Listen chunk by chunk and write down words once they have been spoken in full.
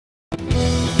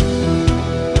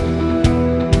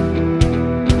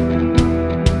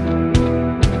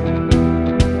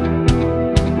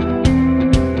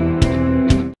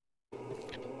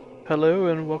Hello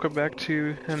and welcome back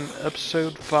to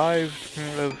episode 5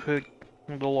 of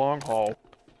the Long Haul.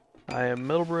 I am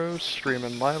Middlebro,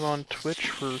 streaming live on Twitch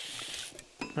for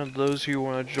those who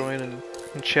want to join and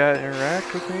chat and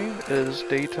interact with me. It is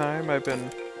daytime. I've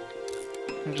been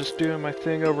just doing my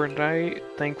thing overnight.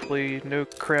 Thankfully, no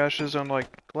crashes unlike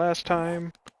last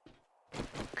time.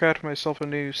 Crafted myself a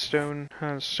new stone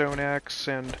axe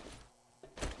and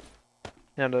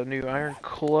a new iron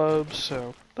club,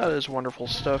 so that is wonderful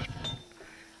stuff.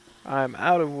 I'm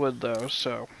out of wood though,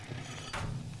 so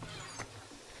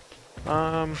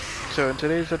in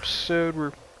today's episode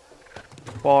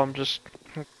while I'm just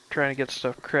trying to get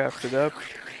stuff crafted up,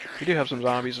 we do have some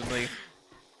zombies in the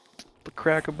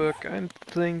crack-a-book. I'm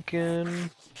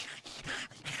thinking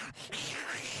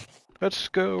let's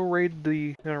go raid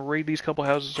these couple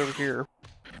houses over here.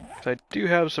 I do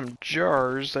have some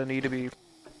jars that need to be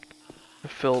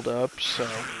filled up, so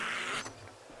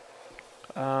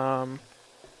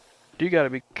you gotta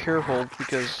be careful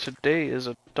because today is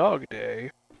a dog day.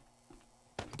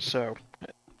 So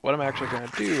what I'm actually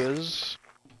gonna do is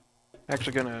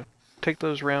gonna take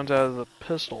those rounds out of the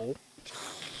pistol.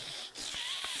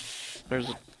 I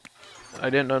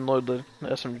didn't unload the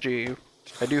SMG.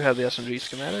 I do have the SMG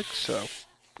schematic, so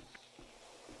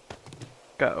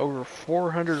got over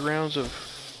 400 rounds of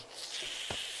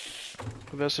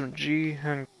SMG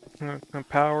and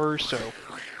power, so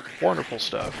wonderful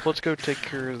stuff. Let's go take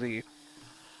care of the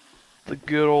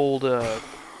good old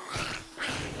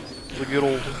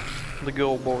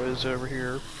boys over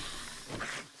here.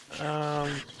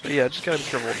 But yeah, just gotta be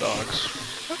careful with dogs.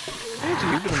 Nancy,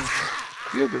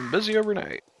 you've been busy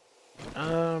overnight.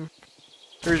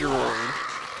 Here's your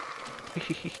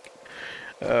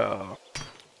reward.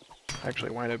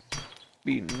 Actually wind up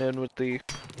beating in with the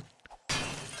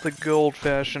good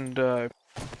old-fashioned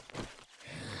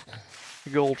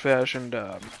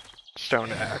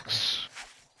stone axe.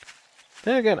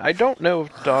 Then again, I don't know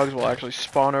if dogs will actually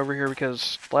spawn over here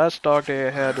because last dog day I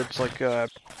had, it's like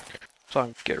it's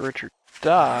on Get Rich or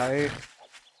Die.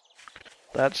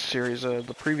 That series,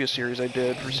 the previous series I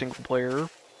did for single player.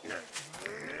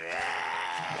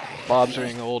 Bob's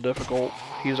being a little difficult.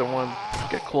 He doesn't want to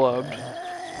get clubbed.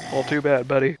 Well, too bad,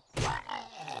 buddy.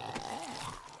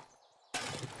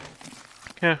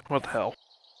 Yeah, what the hell.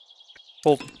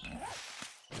 Well,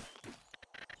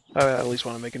 I at least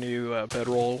want to make a new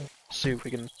bedroll. See if we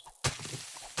can...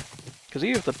 Because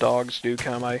even if the dogs do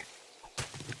come, I'm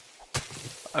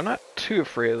not too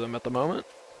afraid of them at the moment.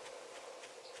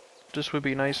 Just would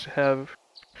be nice to have...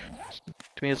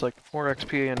 To me, it's like more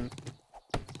XP, and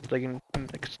they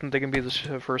can be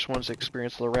the first ones to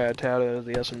experience the rat-tat of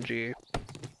the SMG.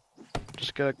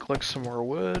 Just gotta collect some more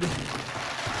wood.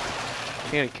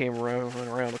 And he came around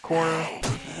the corner.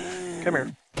 Come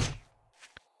here.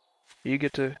 You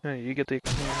get the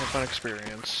fun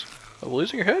experience of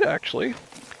losing your head, actually.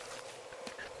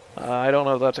 I don't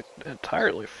know if that's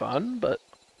entirely fun, but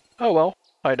oh well.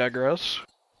 I digress.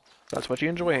 That's what you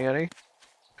enjoy, Annie.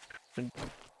 And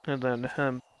then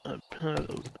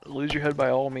lose your head by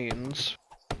all means.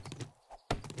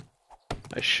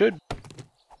 I should.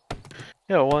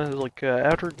 Yeah, well,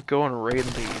 after going and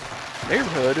raiding the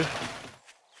neighborhood,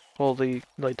 well, the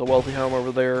wealthy home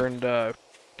over there, and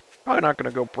probably not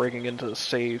gonna go breaking into the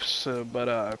safes,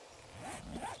 but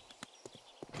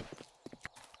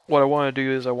what I want to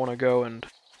do is I want to go and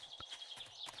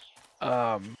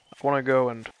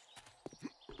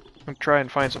try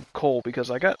and find some coal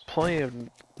because I got plenty of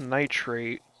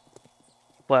nitrate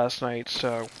last night.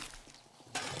 So,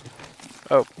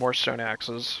 oh, more stone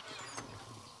axes.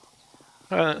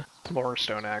 More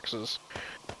stone axes.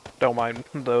 Don't mind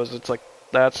those. It's like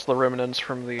that's the remnants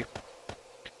from the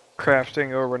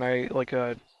crafting overnight,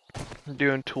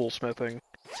 doing toolsmithing.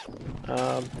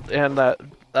 And that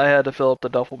I had to fill up the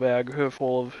duffel bag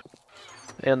full of,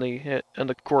 and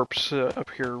the corpse up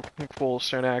here full of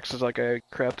stone axes. Like I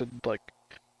crafted like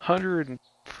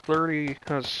 130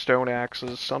 stone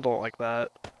axes, something like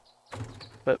that.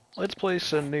 But let's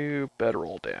place a new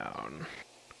bedroll down.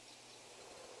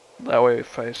 That way,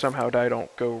 if I somehow die, I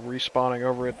don't go respawning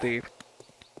over at the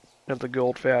good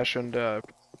old-fashioned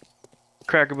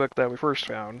crack-a-book that we first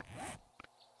found.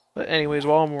 But anyways,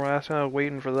 while I'm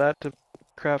waiting for that to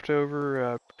craft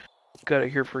over, got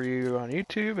it here for you on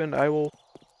YouTube, and I will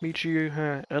meet you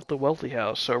at the wealthy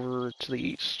house over to the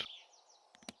east.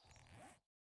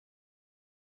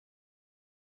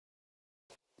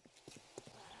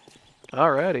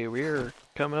 Alrighty, we're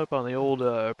coming up on the old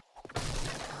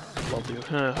wealthy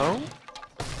home.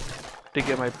 Did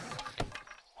get my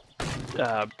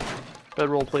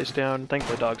bedroll placed down.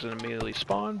 Thankfully, dogs didn't immediately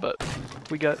spawn, but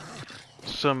we got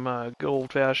some good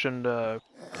old-fashioned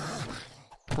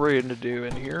raiding to do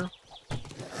in here.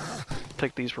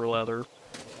 Take these for leather.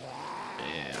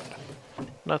 And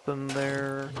nothing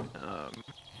there.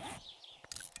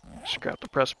 Scrap the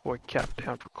press boy cap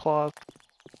down for cloth.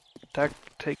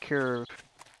 Take care of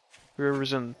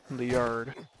whoever's in the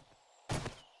yard.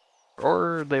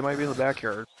 Or they might be in the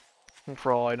backyard,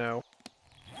 for all I know.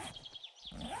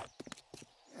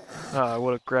 I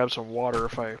would have grabbed some water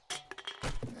if I...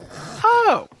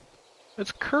 Oh!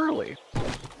 It's Curly.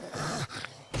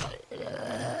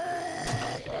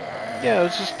 Yeah, I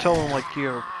was just telling, like, you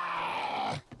know,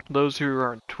 those who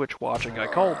aren't Twitch watching, I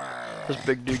call this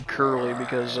big dude Curly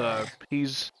because,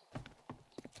 he's...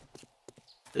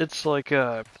 It's like,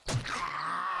 I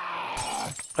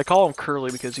call him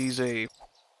Curly because he's a...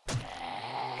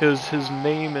 Because his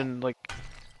name in, like,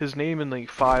 his name in the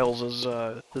files is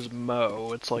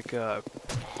Mo. It's like,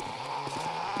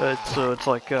 it's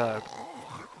like, I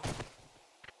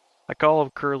call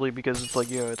him Curly because it's like,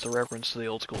 you know, it's a reference to the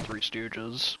old school Three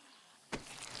Stooges.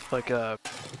 Like,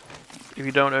 if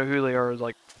you don't know who they are,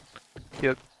 like, you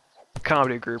know,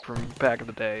 comedy group from back in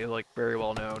the day, like, very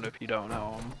well known if you don't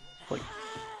know them. Like,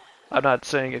 I'm not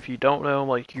saying if you don't know them,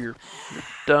 like, you're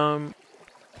dumb.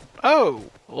 Oh!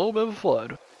 A little bit of a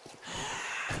flood.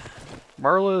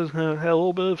 Marla had a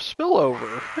little bit of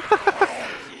spillover.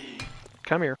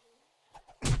 Come here.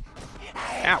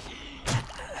 Ow.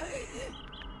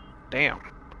 Damn.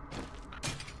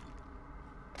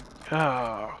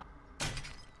 Oh.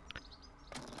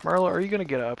 Marla, are you gonna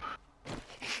get up?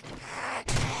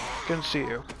 Couldn't see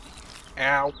you.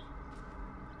 Ow.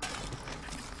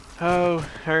 Oh,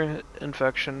 her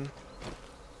infection.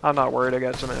 I'm not worried. I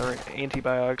got some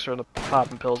antibiotics or the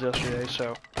popping pills yesterday,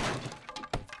 so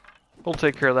we'll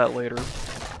take care of that later.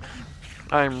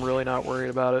 I'm really not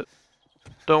worried about it.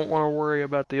 Don't want to worry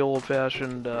about the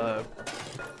old-fashioned death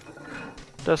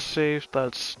safe.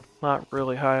 That's not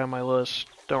really high on my list.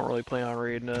 Don't really plan on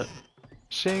reading it.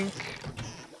 Sink.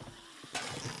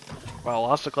 Wow,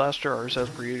 lost the glass jars as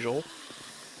per usual.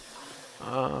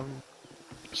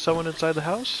 Someone inside the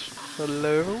house?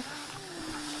 Hello?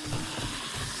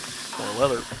 Oh,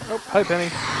 leather. Oh, hi Penny.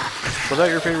 Was that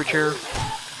your favorite chair?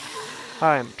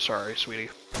 I'm sorry, sweetie.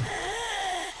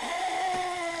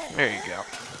 There you go.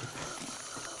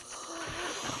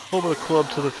 A little bit of club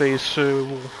to the face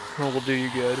will do you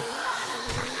good.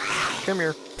 Come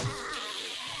here.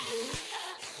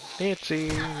 Nancy.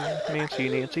 Nancy,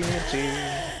 Nancy, Nancy.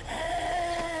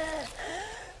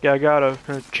 Yeah, I got a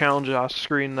challenge off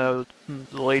screen the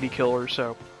lady killer,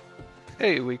 so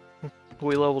hey, we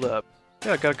leveled up.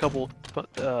 Yeah, I got a couple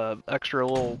extra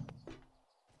little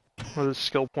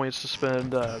skill points to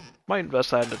spend. Might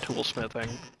invest that into toolsmithing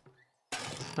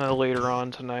later on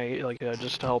tonight, like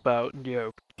just to help out, you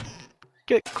know,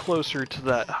 get closer to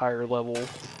that higher level,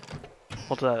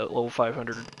 well, to that level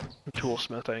 500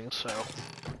 toolsmithing. So,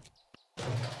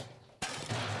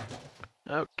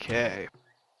 okay.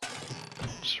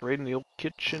 Just raiding the old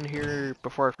kitchen here.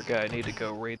 Before I forget, I need to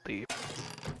go raid the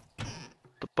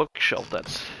bookshelf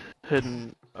that's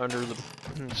hidden under the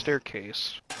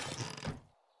staircase.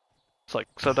 It's like,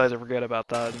 sometimes I forget about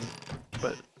that,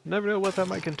 but never know what that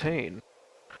might contain.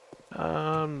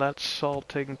 That's all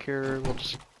taken care of. We'll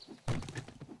just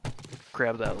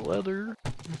grab that leather.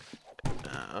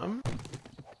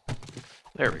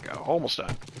 There we go. Almost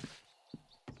done.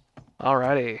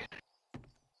 Alrighty.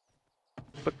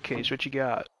 Bookcase, what you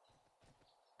got?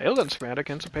 Nailed schematic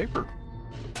and some paper.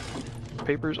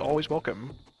 Paper's always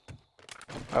welcome.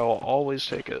 I will always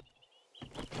take it.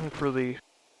 For the...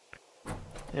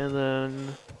 And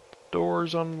then...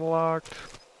 Doors unlocked.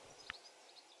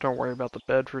 Don't worry about the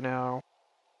bed for now.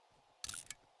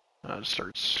 I'll just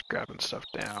start scrapping stuff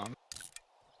down.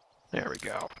 There we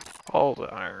go. All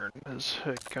the iron is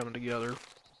coming together.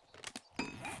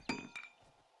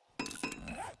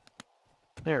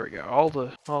 There we go.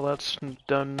 All that's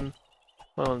done.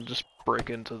 I'll just break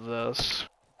into this,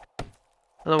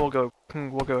 and then we'll go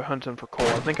hunting for coal.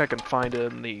 I think I can find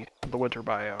it in the winter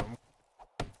biome.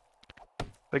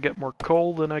 If I get more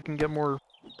coal, then I can get more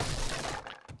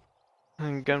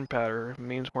gunpowder. It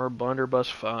means more blunderbuss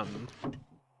fun.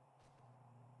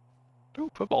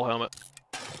 Ooh, football helmet.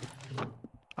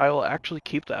 I will actually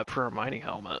keep that for a mining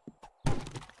helmet.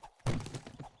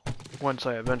 Once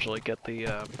I eventually get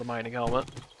the mining helmet.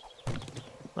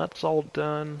 That's all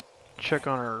done. Check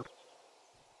on our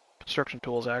construction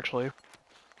tools, actually.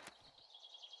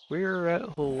 We're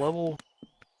at level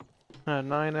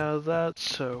 9 out of that,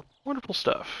 so wonderful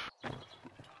stuff.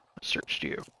 Searched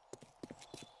you.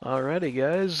 Alrighty,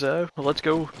 guys, let's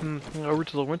go over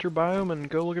to the winter biome and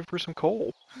go looking for some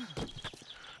coal.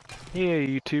 Yeah,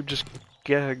 YouTube, just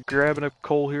grabbing up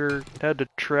coal here. Had to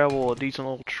travel a decent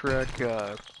little trek.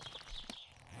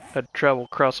 Had to travel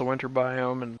across the winter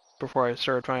biome, and before I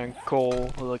started finding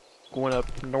coal, I, like, went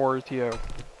up north. Had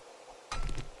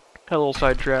a little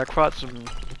sidetrack, fought some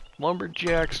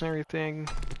lumberjacks and everything.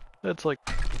 That's like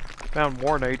found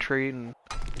more nitrate and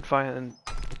found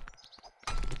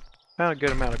a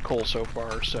good amount of coal so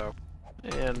far.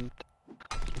 And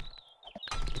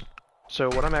so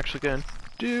what I'm actually gonna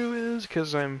do is,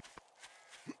 because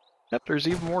yep, there's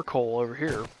even more coal over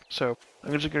here. So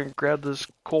I'm just gonna grab this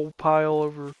coal pile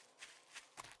over,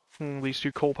 these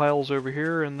two coal piles over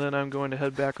here, and then I'm going to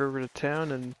head back over to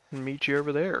town and meet you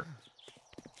over there.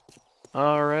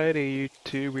 Alrighty, you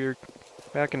two, we're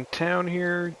back in town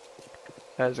here.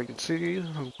 As you can see,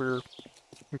 we're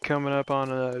coming up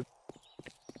on a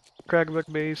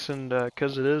Crackback base, and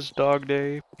because it is Dog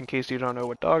Day, in case you don't know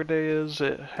what Dog Day is,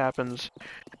 it happens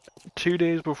 2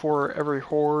 days before every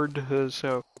horde.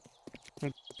 So,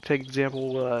 take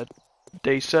example,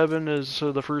 day 7 is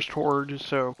the first horde.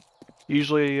 So,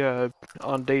 usually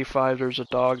on day 5 there's a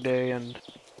Dog Day, and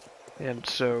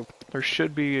so there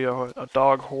should be a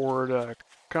dog horde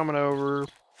coming over.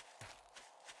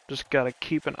 Just gotta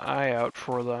keep an eye out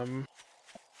for them.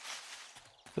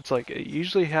 It's like, it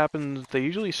usually happens, they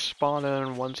usually spawn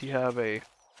in once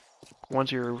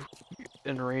you're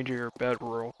in range of your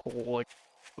bedroll, like,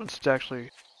 once it's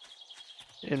actually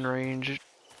in range.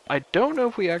 I don't know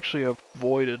if we actually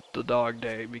avoided the Dog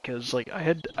Day, because, like,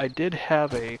 I did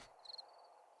have a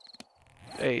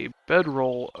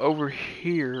bedroll over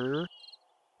here.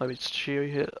 Let me show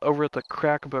you, over at the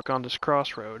crack book on this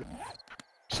crossroad.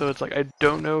 So it's like, I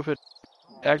don't know if it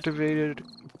activated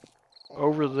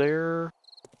over there.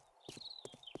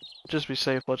 Just be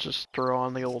safe, let's just throw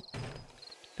on the old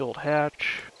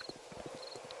hatch.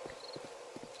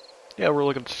 Yeah, we're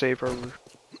looking safe over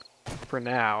for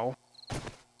now.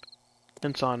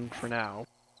 It's on for now.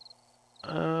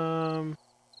 I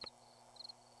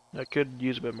could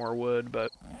use a bit more wood,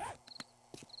 but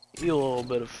eat a little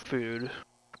bit of food.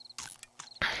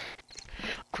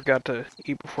 Forgot to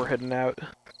eat before heading out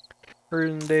earlier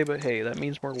in the day, but hey, that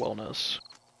means more wellness.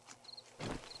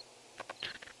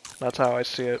 That's how I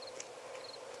see it.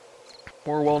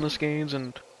 More wellness gains,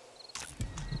 and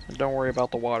don't worry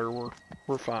about the water.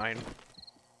 We're fine.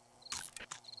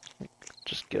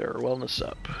 Just get our wellness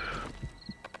up.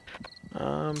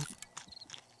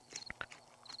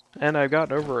 And I've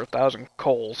gotten over 1,000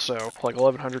 coal, so like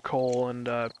 1,100 coal and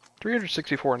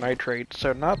 364 nitrate,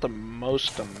 so not the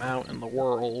most amount in the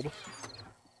world.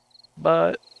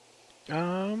 But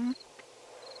more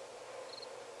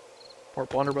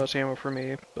blunderbuss ammo for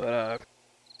me. But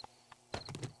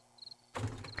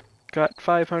got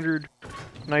 500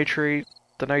 nitrate.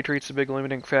 The nitrate's a big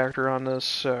limiting factor on this,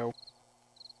 so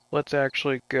let's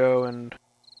actually go and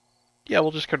yeah,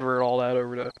 we'll just convert all that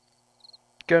over to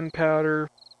gunpowder.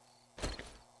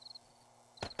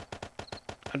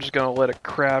 I'm just gonna let it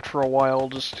craft for a while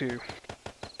just to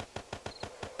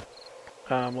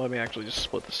let me actually just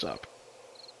split this up.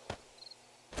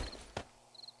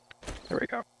 There we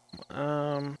go.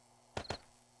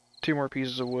 2 more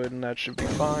pieces of wood and that should be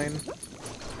fine.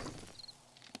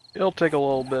 It'll take a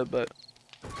little bit, but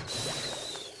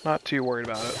not too worried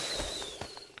about it.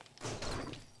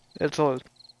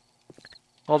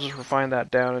 I'll just refine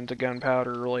that down into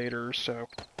gunpowder later, so.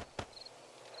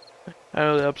 I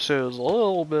know the episode is a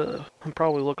little bit, I'm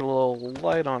probably looking a little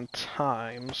light on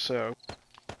time, so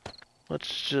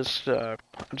let's just, I'm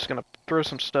just gonna throw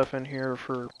some stuff in here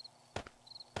for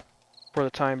the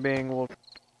time being.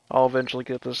 I'll eventually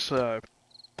get this all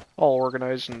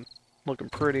organized and looking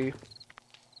pretty.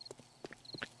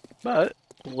 But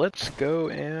let's go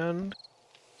and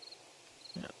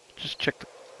just check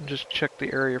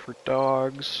the area for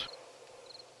dogs.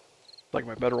 Like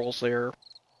my bedroll's there.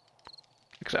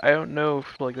 Because I don't know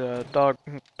if like the dog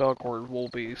horde will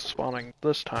be spawning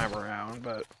this time around,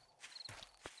 but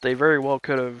they very well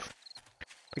could have.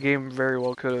 The game very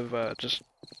well could have just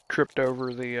tripped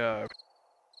over the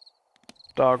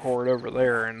dog horde over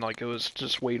there, and like it was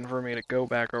just waiting for me to go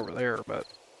back over there. But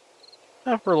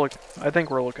I think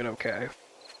we're looking okay.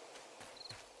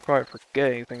 Probably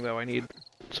forget anything though. I need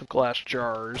some glass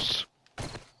jars.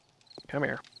 Come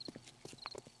here.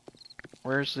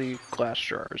 Where's the glass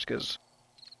jars? Because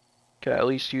can I at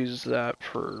least use that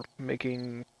for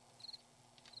making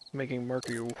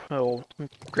murky,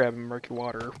 grabbing murky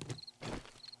water.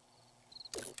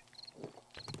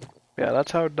 Yeah,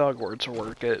 that's how dog words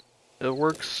work. It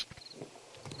works.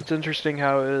 It's interesting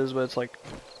how it is, but it's like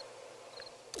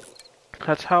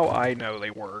that's how I know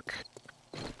they work.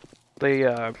 They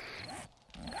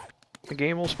the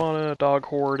game will spawn a dog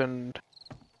horde and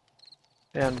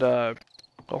a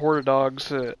horde of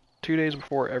dogs 2 days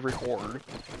before every horde.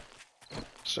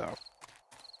 So,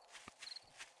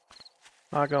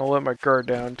 not gonna let my guard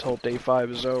down until day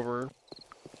 5 is over,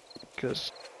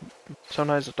 because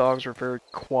sometimes the dogs are very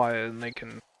quiet and they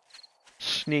can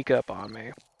sneak up on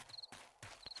me.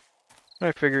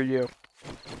 I figured,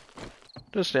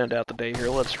 just end out the day here.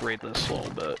 Let's raid this a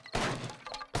little bit.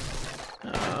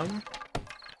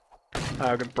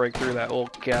 I could break through that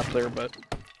little gap there, but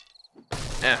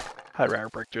I'd rather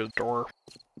break through the door.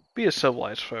 Be a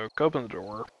civilized folk. Open the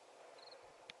door.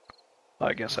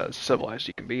 I guess as civilized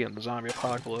you can be in the zombie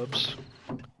apocalypse.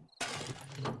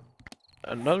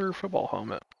 Another football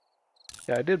helmet.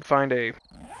 Yeah, I did find a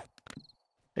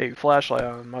flashlight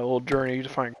on my little journey to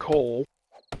find coal,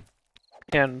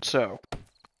 and so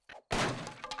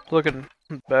looking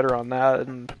better on that.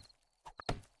 And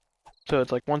so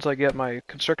it's like once I get my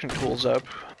construction tools up,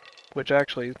 which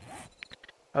actually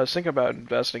I was thinking about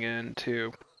investing it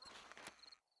into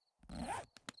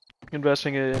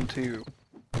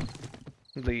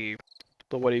the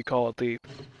what do you call it, the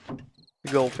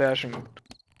old-fashioned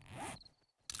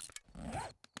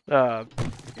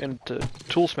into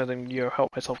toolsmithing,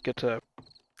 help myself get to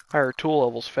higher tool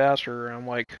levels faster. And I'm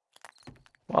like,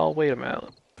 well, wait a minute,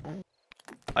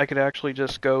 I could actually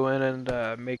just go in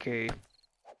and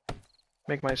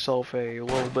make myself a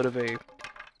little bit of a,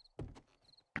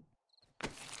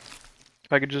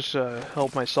 I could just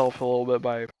help myself a little bit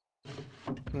by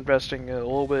investing a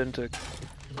little bit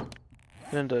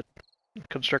into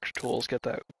construction tools, get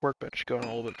that workbench going a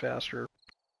little bit faster.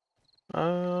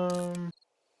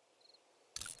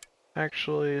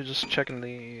 Actually, just checking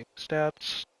the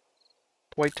stats.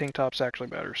 White tank top's actually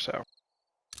better, so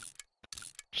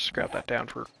just scrap that down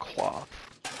for cloth.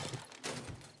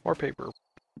 More paper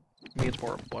means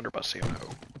more blunderbuss ammo.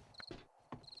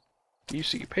 You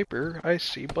see paper, I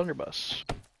see blunderbuss.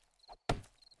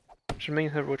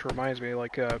 Which reminds me,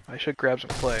 like, I should grab some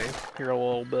clay here a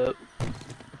little bit.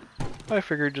 I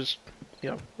figured just,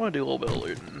 want to do a little bit of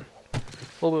looting.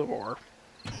 A little bit more.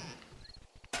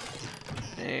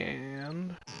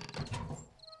 And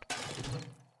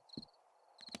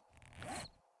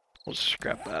we'll just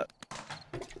scrap that.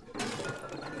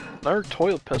 Another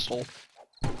toilet pistol.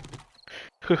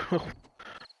 It's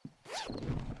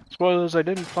one of those, I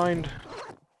didn't find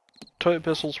toilet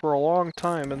pistols for a long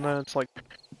time, and then it's like,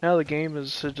 now the game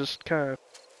is just kind of,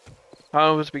 I don't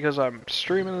know if it's because I'm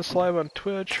streaming this live on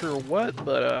Twitch or what,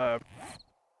 but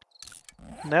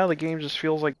now the game just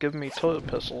feels like giving me toilet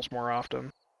pistols more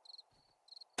often.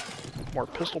 More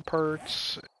pistol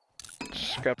parts.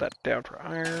 Scrap that down for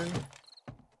iron.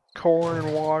 Corn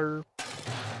and water.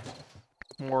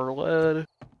 More lead.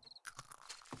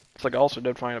 It's like I also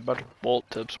did find a bunch of bullet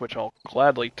tips, which I'll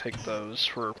gladly take those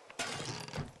for,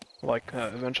 like,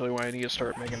 eventually when I need to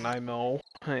start making 9mm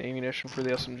ammunition for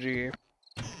the SMG.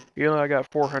 Even though I got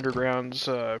 400 rounds,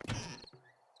 like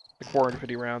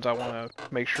 450 rounds, I want to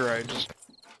make sure I just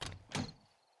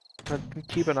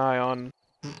keep an eye on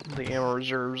the ammo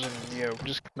reserves and,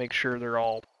 just make sure they're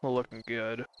all looking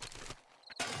good.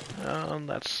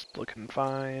 That's looking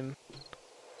fine.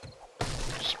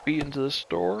 Speed into the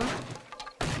store.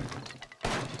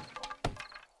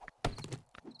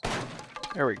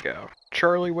 There we go.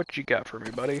 Charlie, what you got for me,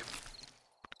 buddy?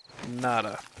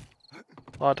 Nada.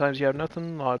 A lot of times you have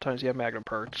nothing, a lot of times you have magnum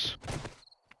parts.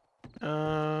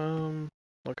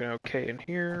 Looking okay in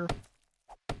here.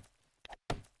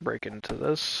 Break into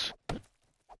this.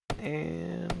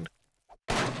 And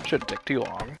shouldn't take too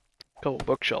long. Couple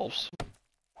bookshelves.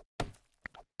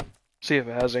 See if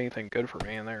it has anything good for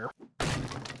me in there.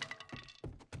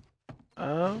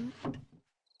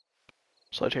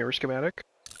 Sledgehammer schematic.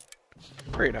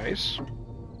 Very nice.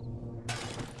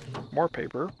 More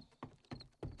paper.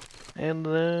 And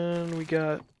then we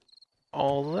got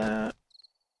all that.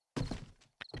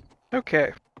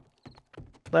 Okay.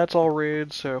 That's all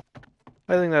raid, so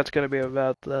I think that's going to be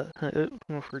about it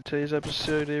for today's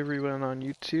episode, everyone on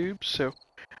YouTube. So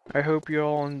I hope you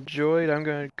all enjoyed. I'm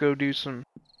going to go do some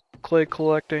clay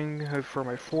collecting for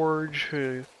my forge.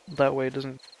 That way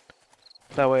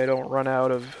I don't run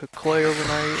out of clay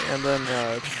overnight. And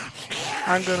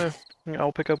then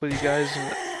I'll pick up with you guys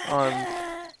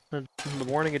in the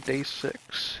morning of day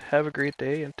 6. Have a great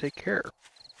day and take care.